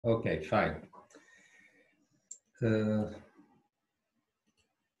Okay, fine.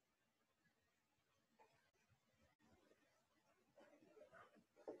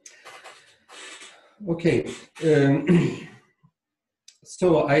 Okay.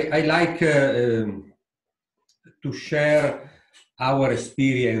 So I like to share our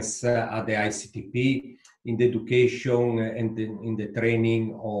experience at the ICTP in the education and in the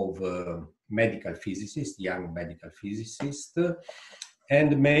training of medical physicists, young medical physicists,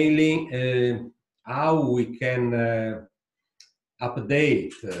 and mainly how we can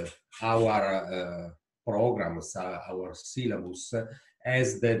update our programs, our syllabus,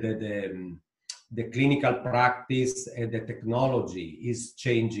 as the clinical practice and the technology is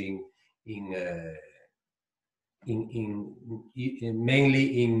changing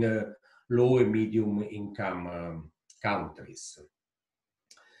mainly in low and medium income countries.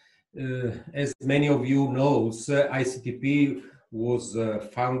 As many of you know, ICTP was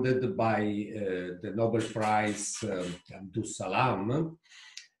founded by the Nobel Prize Abdus Salam,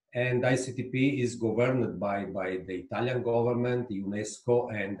 and ICTP is governed by the Italian government, UNESCO,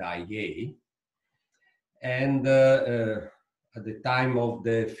 and IEA. And at the time of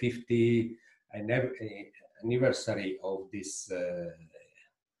the 50th anniversary of this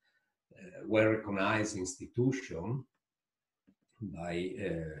well-recognized institution by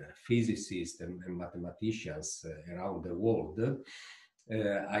physicists and mathematicians around the world,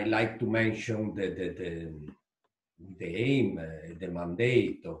 I like to mention the aim, the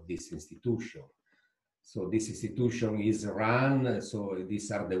mandate of this institution. So this institution is run, so these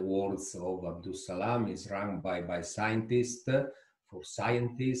are the words of Abdus Salam, is run by scientists, for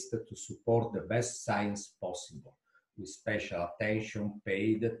scientists to support the best science possible, with special attention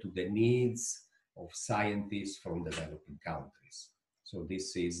paid to the needs of scientists from developing countries. So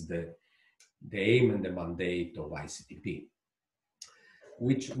this is the aim and the mandate of ICTP.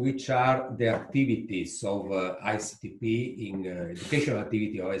 Which are the activities of ICTP in educational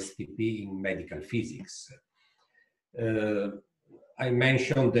activity of ICTP in medical physics? I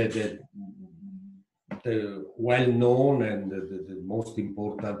mentioned the well-known and the most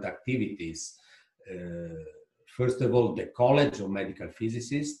important activities. First of all, the College of Medical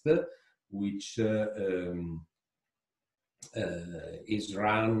Physicists, which is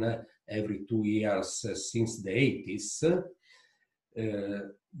run every 2 years since the 80s.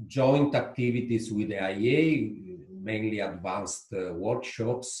 Joint activities with the IEA, mainly advanced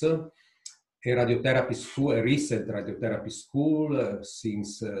workshops, a radiotherapy school, a recent radiotherapy school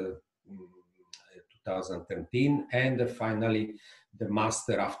since 2013, and finally the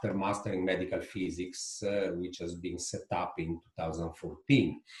master after master in medical physics, which has been set up in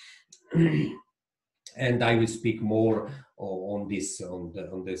 2014. And I will speak more on this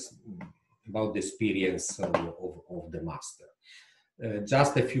about the experience of the master.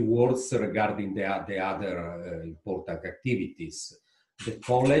 Just a few words regarding the other important activities. The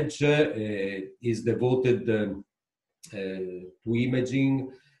college is devoted to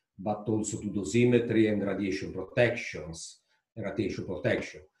imaging, but also to dosimetry and radiation protection.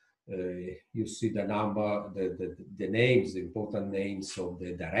 You see the number, the names, the important names of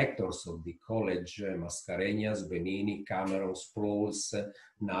the directors of the college: Mascarenhas, Benini, Cameron, Sproles,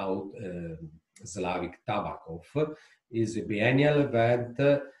 now Slavik Tabakov. Is a biennial event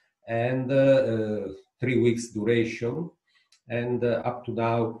and 3 weeks duration, and up to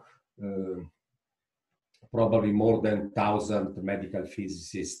now probably more than 1,000 medical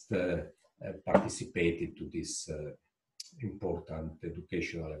physicists participated to this important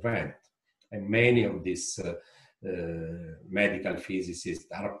educational event, and many of these medical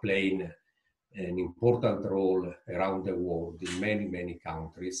physicists are playing an important role around the world in many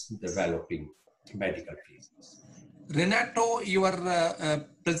countries developing medical physics. Renato, your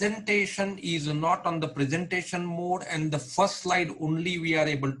presentation is not on the presentation mode, and the first slide only we are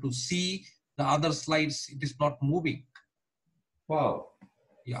able to see. The other slides, it is not moving. Wow.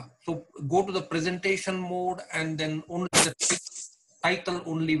 Yeah, so go to the presentation mode, and then only the title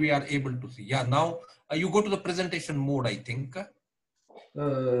only we are able to see. Yeah, now you go to the presentation mode, I think.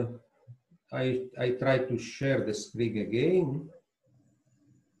 I try to share the screen again.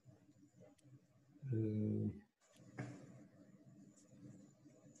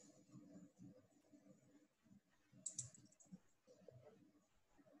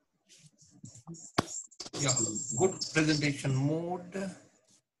 Yeah, good presentation mode.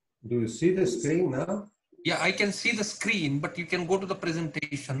 Do you see the screen now? Yeah, I can see the screen, but you can go to the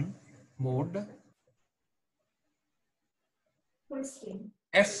presentation mode. Full screen.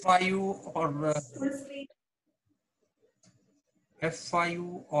 F5 or Full screen.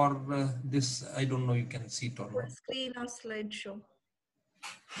 F5 or this, I don't know, you can see it or not. Full screen or slideshow.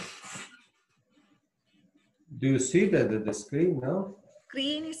 Do you see the screen now?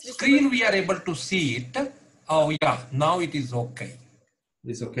 Screen is visible. Screen, we are able to see it. Oh yeah, now it is okay.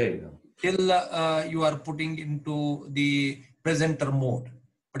 It's okay now. Till you are putting into the presenter mode.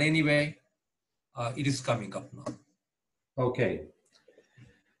 But anyway, it is coming up now. Okay.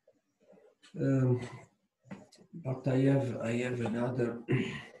 But I have another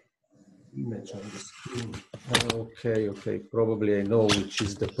image on the screen. Okay. Probably I know which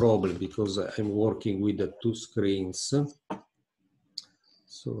is the problem because I'm working with the two screens.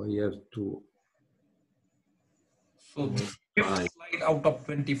 So I have to. So the fifth slide out of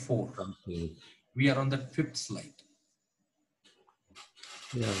 24. Something. We are on the fifth slide.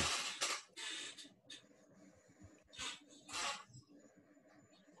 Yeah.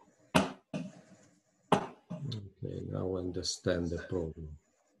 Okay, now I understand the problem.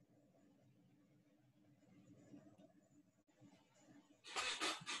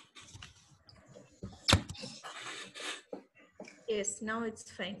 Yes, now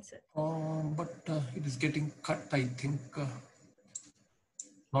it's fine, sir. But it is getting cut, I think.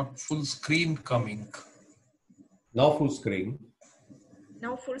 Not full screen coming. Now full screen.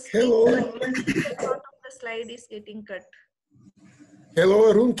 Now full screen. Hello. The part of the slide is getting cut. Hello,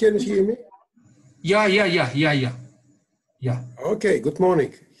 Arun, can you hear me? Yeah. Okay, good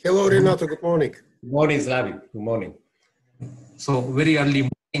morning. Hello, Renato, good morning. Good morning, Slavic. Good morning. So very early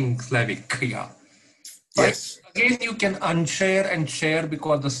morning, Slavic, yeah. Yes. Again, you can unshare and share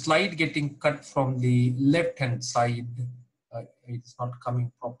because the slide getting cut from the left-hand side. It's not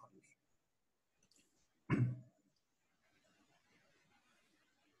coming properly.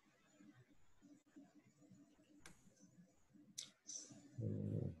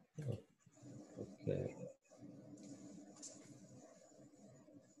 Okay.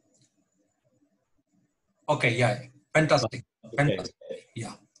 Okay, yeah, fantastic. Okay. Fantastic.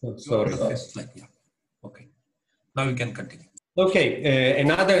 Yeah. Sorry. Yeah. Okay. Now we can continue. Okay,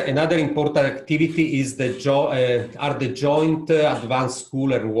 another important activity is the joint advanced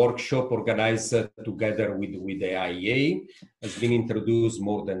school and workshop organized together with the IEA. Has been introduced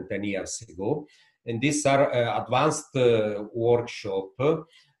more than 10 years ago, and these are advanced workshop.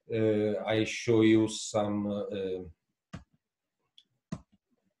 I show you some.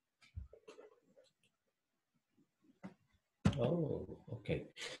 Okay.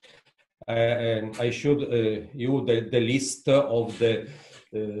 I showed you the list of the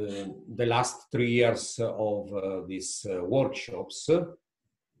last 3 years of these workshops.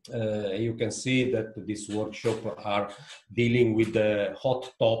 You can see that these workshops are dealing with the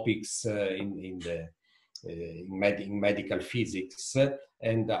hot topics in medical physics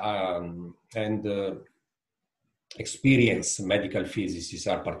and experienced medical physicists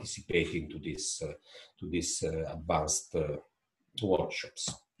are participating to this advanced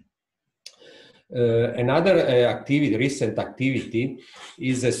workshops. Another recent activity,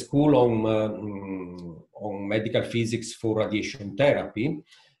 is a school on medical physics for radiation therapy,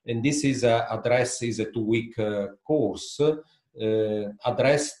 and this is a 2-week course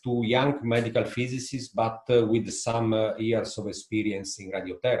addressed to young medical physicists, but with some years of experience in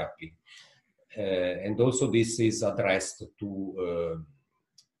radiotherapy, and also this is addressed to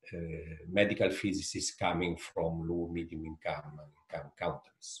medical physicists coming from low, medium income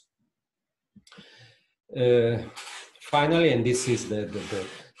countries. Finally, and this is the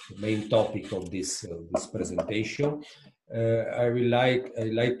main topic of this presentation, I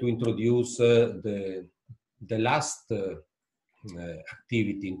like to introduce the last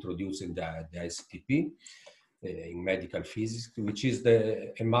activity introduced in the ICTP in medical physics, which is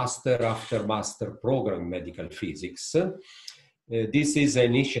a master after master program in medical physics. This is an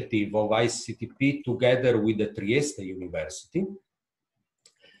initiative of ICTP together with the Trieste University.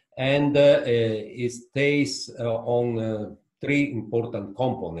 And it stays on 3 important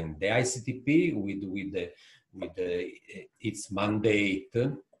components: the ICTP with its mandate,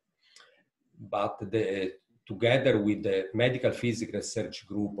 but together with the Medical Physics Research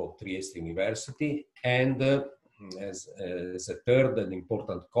Group of Trieste University, and as a third and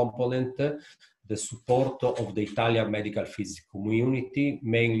important component, the support of the Italian medical physics community,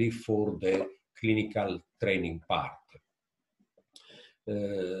 mainly for the clinical training part.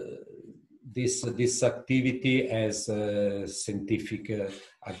 This activity has scientific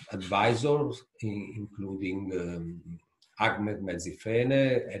advisors, including Ahmed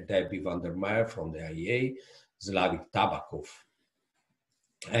Mezifene, Debbie van der Meer from the IEA, Slavik Tabakov.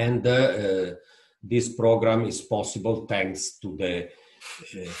 And this program is possible thanks to the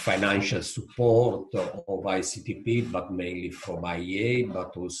financial support of ICTP, but mainly from IEA,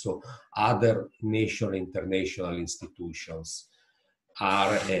 but also other national and international institutions.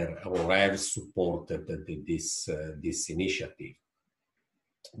 are or have supported this initiative.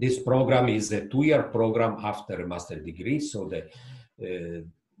 This program is a 2-year program after a master's degree, so the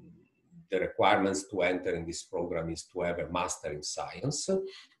requirements to enter in this program is to have a master in science.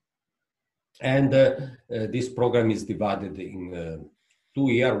 And this program is divided in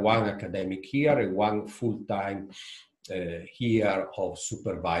 2 years, 1 academic year and 1 full-time year of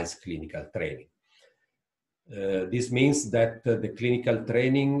supervised clinical training. This means that the clinical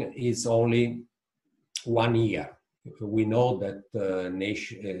training is only 1 year. We know that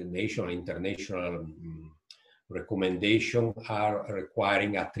national, international recommendations are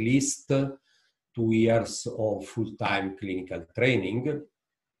requiring at least 2 years of full-time clinical training.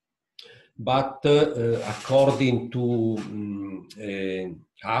 But according to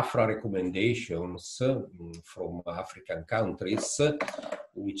AFRA recommendations from African countries,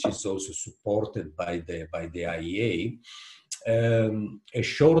 which is also supported by the IEA, a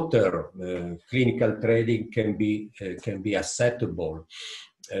shorter clinical training can be acceptable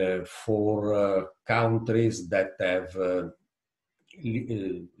for countries that have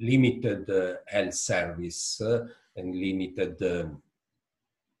limited health service and limited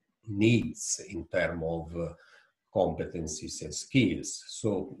needs in terms of competencies and skills.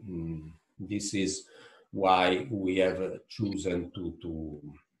 So this is why we have chosen to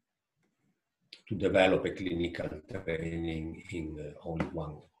develop a clinical training in only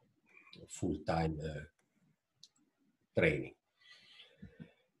 1 full-time training.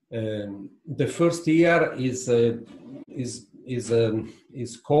 The first year is an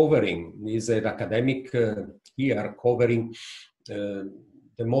academic year covering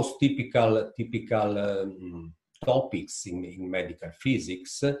the most typical topics in medical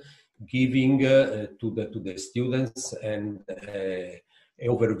physics, giving to the students an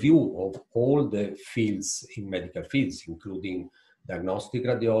overview of all the fields in medical physics, including diagnostic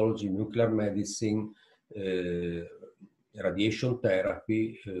radiology, nuclear medicine, radiation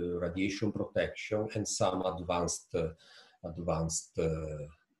therapy, radiation protection, and some advanced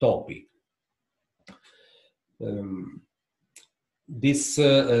topic.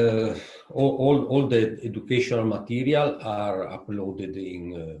 All the educational material are uploaded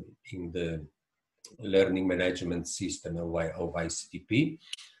in the learning management system of ICTP,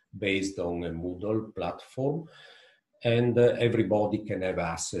 based on a Moodle platform, and everybody can have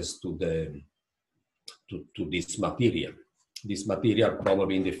access to this material. This material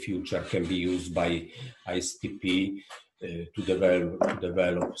probably in the future can be used by ICTP to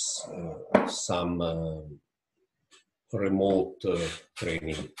develop some remote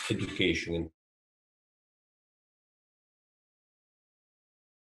training education.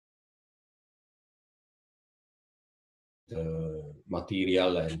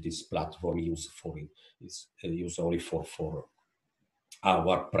 Material, and this platform is used only for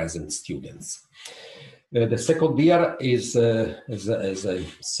our present students. The second year is, as I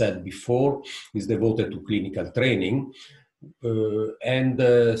said before, is devoted to clinical training, and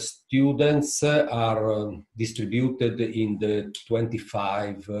students are distributed in the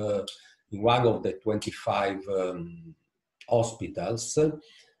 25, in one of the 25 hospitals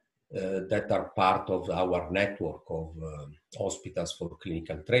that are part of our network of hospitals for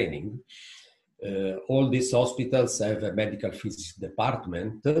clinical training. All these hospitals have a medical physics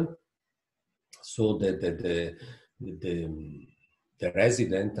department, so the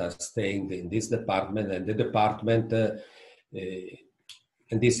residents are staying in this department, and the department, and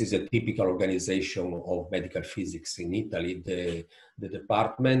this is a typical organization of medical physics in Italy, the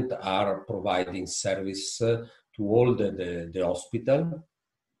department are providing service to all the hospital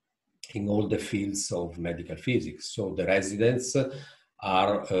in all the fields of medical physics. So the residents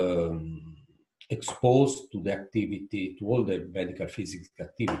are exposed to the activity, to all the medical physics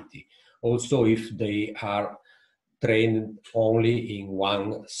activity. Also, if they are trained only in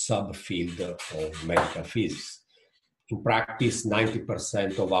one subfield of medical physics. In practice,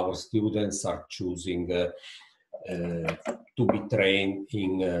 90% of our students are choosing to be trained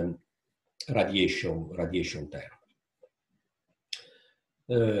in radiation therapy.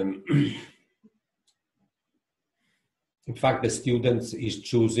 In fact, the students is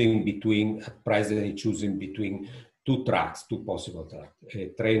choosing between, at present, choosing between 2 tracks, 2 possible tracks,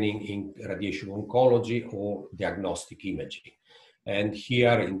 training in radiation oncology or diagnostic imaging. And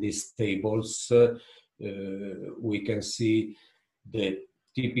here in these tables, we can see the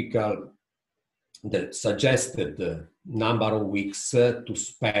suggested number of weeks to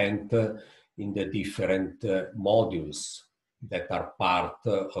spend in the different modules that are part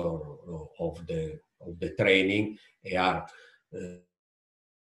of the training. They are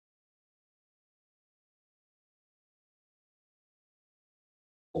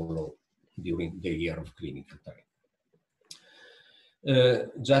follow during the year of clinical training.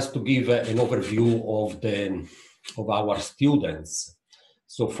 Just to give an overview of our students.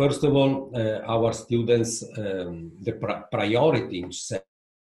 So first of all, our students, the priority in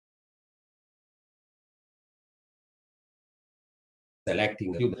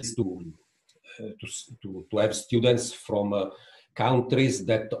selecting students to have students from countries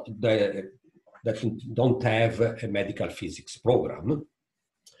that don't have a medical physics program.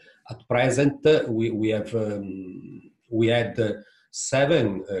 At present, we had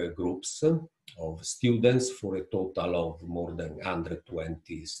 7 groups of students for a total of more than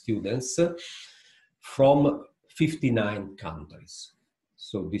 120 students from 59 countries,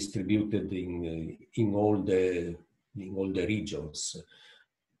 so distributed in all the regions.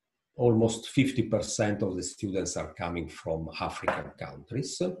 Almost 50% of the students are coming from African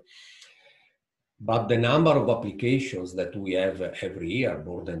countries. But the number of applications that we have every year,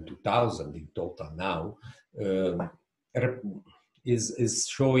 more than 2,000 in total now, is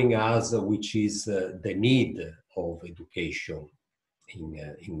showing us which is the need of education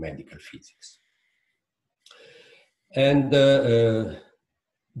in medical physics. And the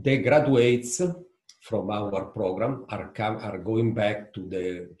graduates from our program are going back to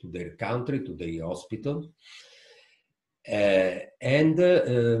their country, to the hospital,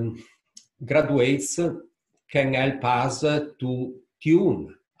 graduates can help us to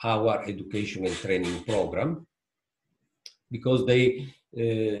tune our education and training program, because we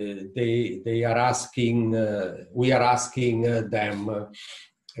are asking them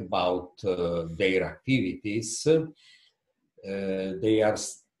about their activities. They are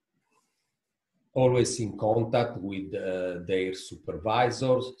always in contact with their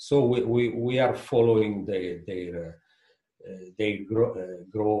supervisors, so we are following they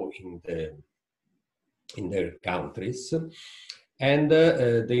grow in their countries, and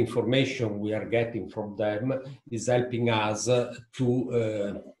the information we are getting from them is helping us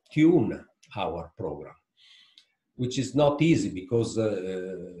to tune our program, which is not easy because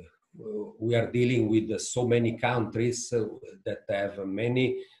we are dealing with so many countries that have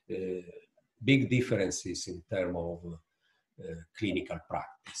many big differences in terms of clinical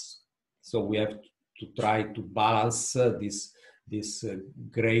practice. So we have to try to balance these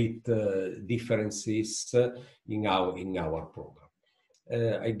great differences in our program.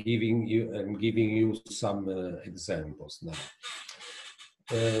 I'm giving you some examples now.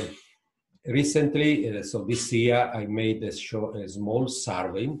 Recently, so this year, I made a small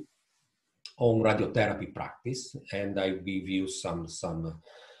survey on radiotherapy practice, and I give you some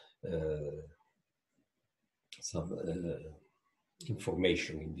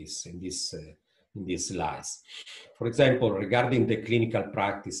information in these slides. For example, regarding the clinical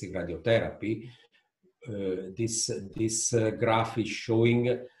practice in radiotherapy, this graph is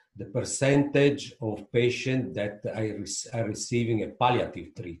showing the percentage of patients that are receiving a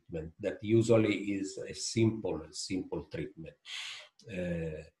palliative treatment, that usually is a simple treatment,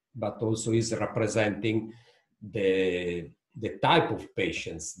 but also is representing the type of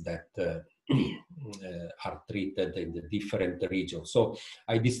patients that are treated in the different regions. So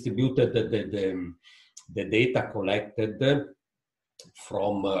I distributed the data collected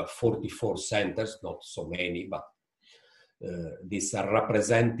from 44 centers, not so many, but these are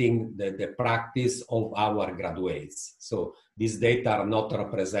representing the practice of our graduates. So these data are not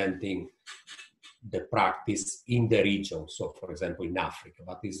representing the practice in the region, so for example in Africa,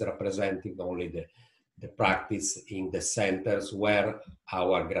 but is representing only the practice in the centers where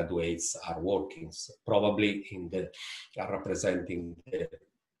our graduates are working. So probably are representing the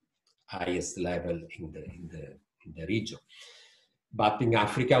highest level in the region. But in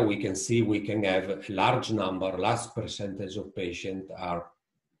Africa, we can see we can have a large percentage of patients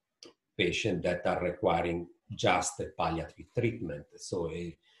that are requiring just a palliative treatment. So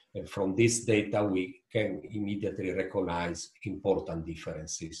from this data, we can immediately recognize important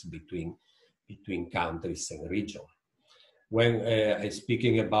differences between countries and regions. When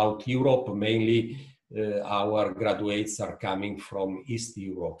speaking about Europe, mainly our graduates are coming from East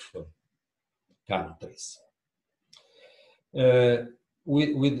Europe countries.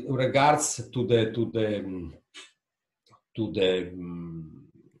 With regards to the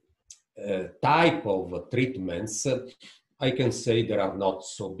type of treatments, I can say there are not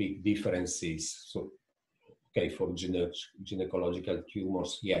so big differences. So, okay, for gynecological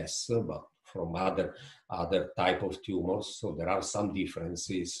tumors, yes, but from other type of tumors, so there are some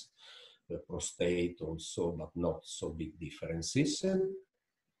differences. The prostate also, but not so big differences.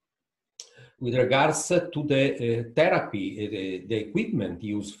 With regards to the therapy, the equipment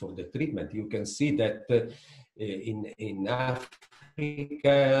used for the treatment, you can see that in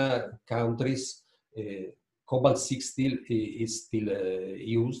Africa countries, cobalt-60 is still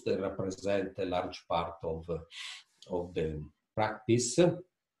used and represent a large part of the practice.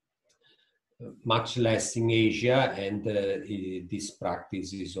 Much less in Asia, and this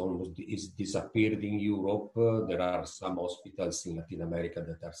practice is disappeared in Europe. There are some hospitals in Latin America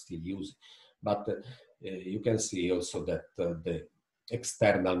that are still using, but you can see also that the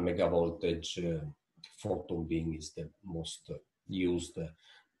external megavoltage photon beam is the most used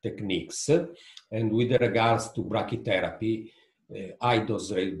techniques. And with regards to brachytherapy, high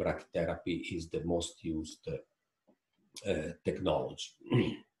dose rate brachytherapy is the most used technology.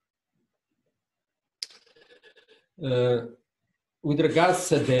 With regards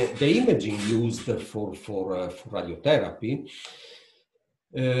to the imaging used for radiotherapy,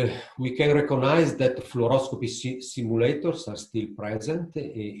 we can recognize that fluoroscopy simulators are still present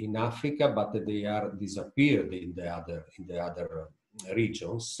in Africa, but they are disappeared in the other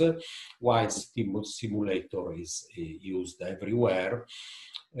regions, while simulator is used everywhere.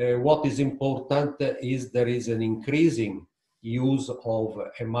 What is important is there is an increasing use of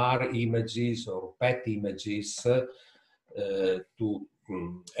MR images or PET images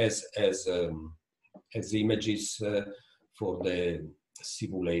as images for the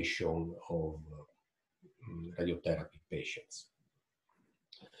simulation of radiotherapy patients.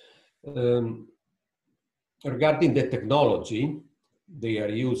 Regarding the technology they are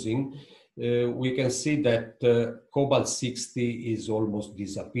using, we can see that cobalt-60 is almost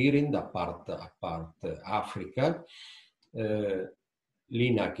disappearing apart Africa.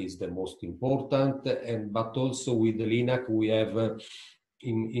 LINAC is the most important, but also with the LINAC we have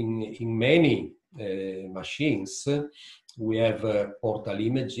in many machines, we have portal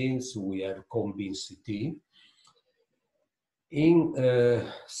imaging, we have Combin CT. In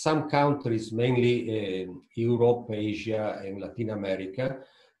some countries, mainly Europe, Asia, and Latin America,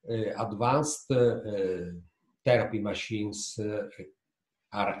 advanced therapy machines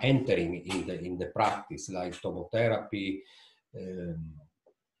are entering in the practice, like tomotherapy,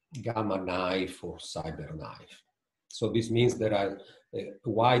 gamma knife, or cyber knife. So this means there are a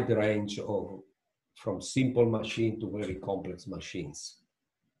wide range of from simple machine to very complex machines.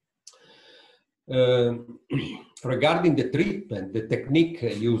 Regarding the treatment, the technique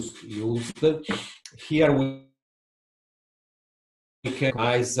used here, we can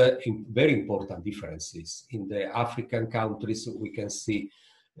recognize very important differences. In the African countries, we can see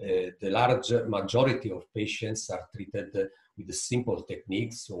the large majority of patients are treated with the simple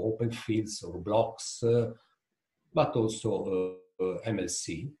techniques, so open fields or blocks, but also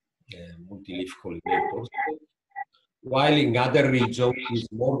MLC, multi-leaf collimators. While in other regions,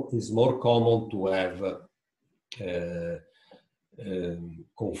 it's more common to have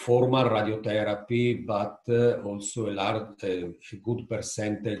conformal radiotherapy, but also a good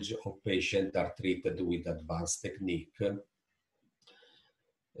percentage of patients are treated with advanced technique.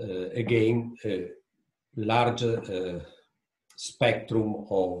 Again, large spectrum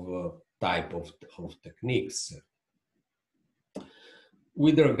of type of techniques.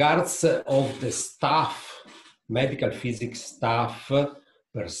 With regards of the staff, medical physics staff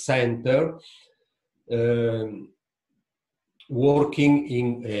per center working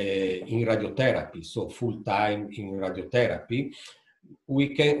in radiotherapy, so full time in radiotherapy,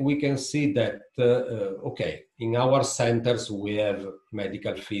 we can see that okay, in our centers we have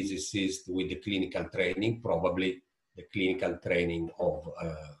medical physicists with the clinical training, probably the clinical training of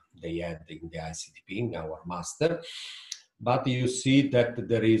they had in the ICTP, in our master. But you see that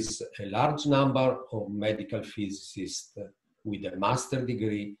there is a large number of medical physicists with a master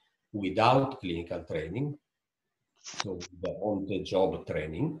degree without clinical training, so on-the-job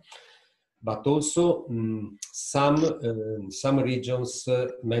training. But also some regions,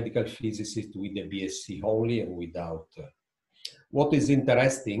 medical physicists with a BSc only and without. What is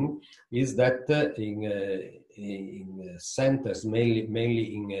interesting is that in centers,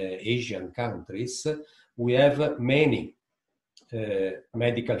 mainly in Asian countries, we have many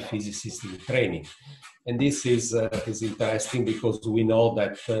medical physicists in training, and this is interesting because we know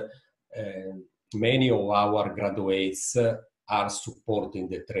that many of our graduates are supporting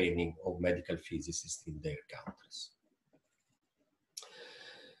the training of medical physicists in their countries.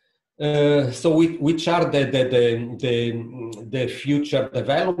 So which are the future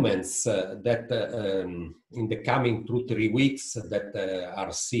developments that in the coming 2-3 weeks that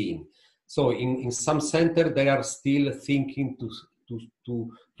are seen? So in some center, they are still thinking to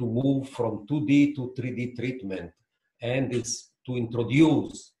move from 2D to 3D treatment, and it's to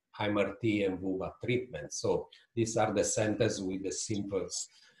introduce MRT and VUVA treatment. So these are the centers with the simple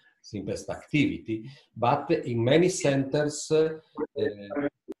simplest activity. But in many centers,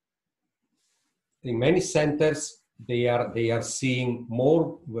 they are seeing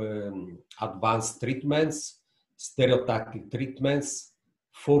more advanced treatments, stereotactic treatments,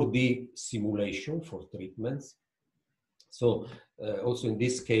 4D simulation for treatments. So also in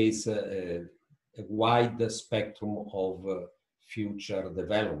this case, a wide spectrum of future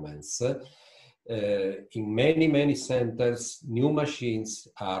developments. In many centers, new machines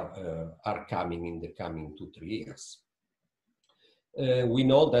are coming in the coming 2-3 years. We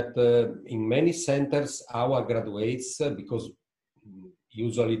know that in many centers, our graduates, because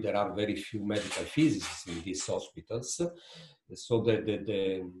usually there are very few medical physicists in these hospitals, so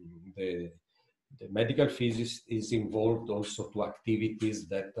the medical physicist is involved also to activities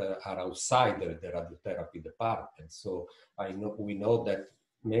that are outside the radiotherapy department. So we know that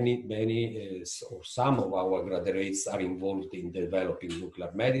many or some of our graduates are involved in developing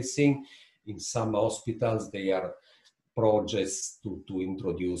nuclear medicine. In some hospitals, they are projects to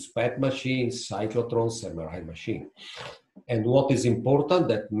introduce PET machines, cyclotrons, MRI machine. And what is important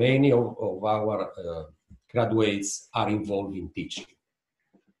that many of our graduates are involved in teaching.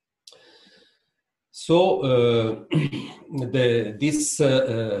 So this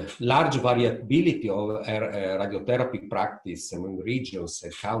large variability of radiotherapy practice among regions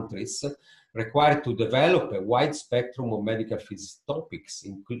and countries required to develop a wide spectrum of medical physics topics,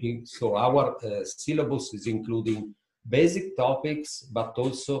 including, so our syllabus is including basic topics, but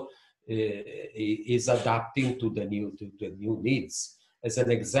also is adapting to the new needs. As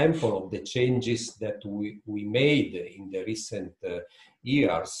an example of the changes that we made in the recent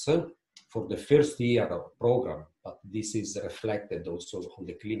years, for the first year of program, but this is reflected also on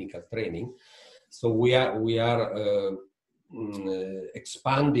the clinical training. So we are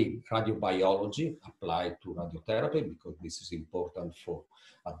expanding radiobiology applied to radiotherapy, because this is important for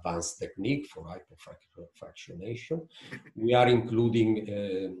advanced technique for hypofractionation. We are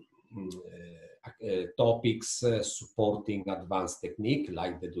including topics supporting advanced technique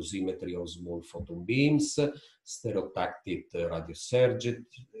like the dosimetry of small photon beams, stereotactic radiosurgery,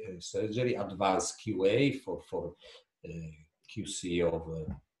 advanced QA for QC of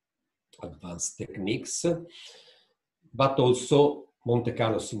advanced techniques, but also Monte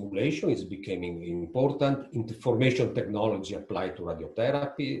Carlo simulation is becoming important. Information technology applied to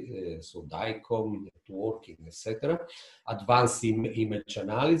radiotherapy, so DICOM, networking, etc. Advanced image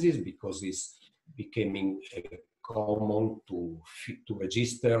analysis, because it's becoming common to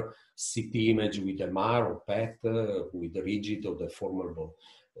register CT image with MR or PET, with the rigid or deformable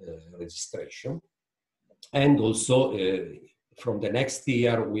registration. And also from the next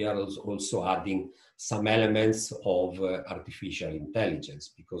year, we are also adding some elements of artificial intelligence,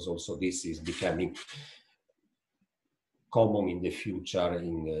 because also this is becoming common in the future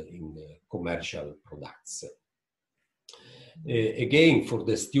in commercial products. Again, for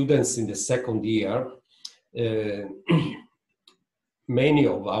the students in the second year, many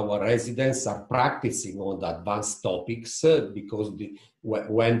of our residents are practicing on the advanced topics because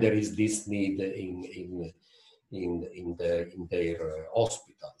when there is this need in their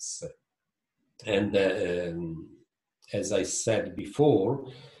hospitals. And as I said before,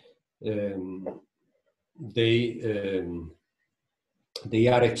 they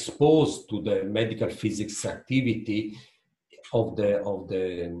are exposed to the medical physics activity of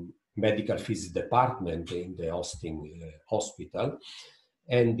the medical physics department in the hosting hospital,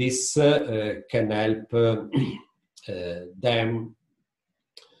 and this can help them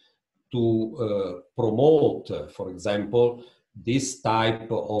to promote, for example, this type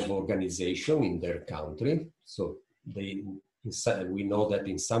of organization in their country. So we know that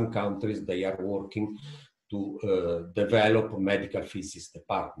in some countries they are working to develop medical physics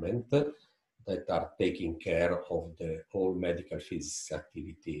department that are taking care of the whole medical physics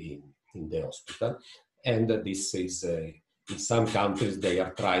activity in the hospital. And this is, in some countries, they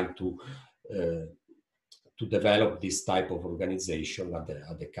are trying to develop this type of organization at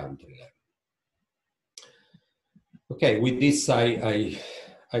the country level. Okay, with this, I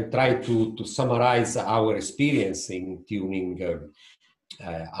try to summarize our experience in tuning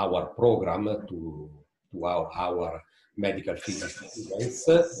our program to our medical physics students.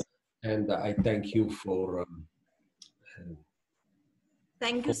 And I thank you for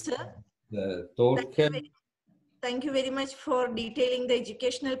thank you, sir. The talk. Thank you very much for detailing the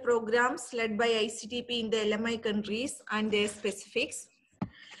educational programs led by ICTP in the LMI countries and their specifics.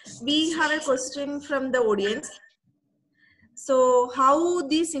 We have a question from the audience. So how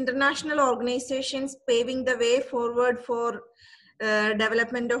these international organizations paving the way forward for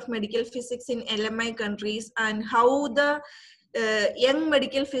development of medical physics in LMI countries, and how the young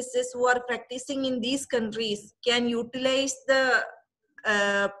medical physicists who are practicing in these countries can utilize the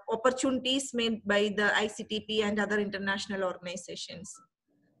opportunities made by the ICTP and other international organizations?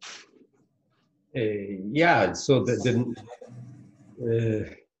 Yeah, so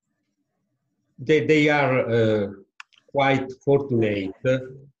they are quite fortunate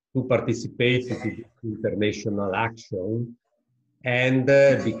to participate to international action, and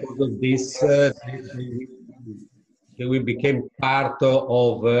because of this, they became part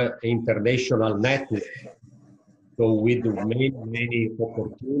of international network. So with many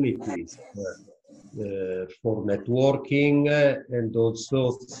opportunities for networking and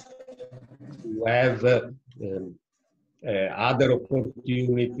also to have other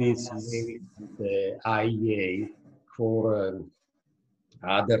opportunities with the IEA for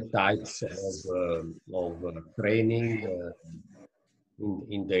other types of training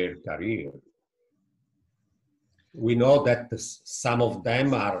in their career. We know that some of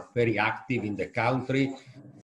them are very active in the country,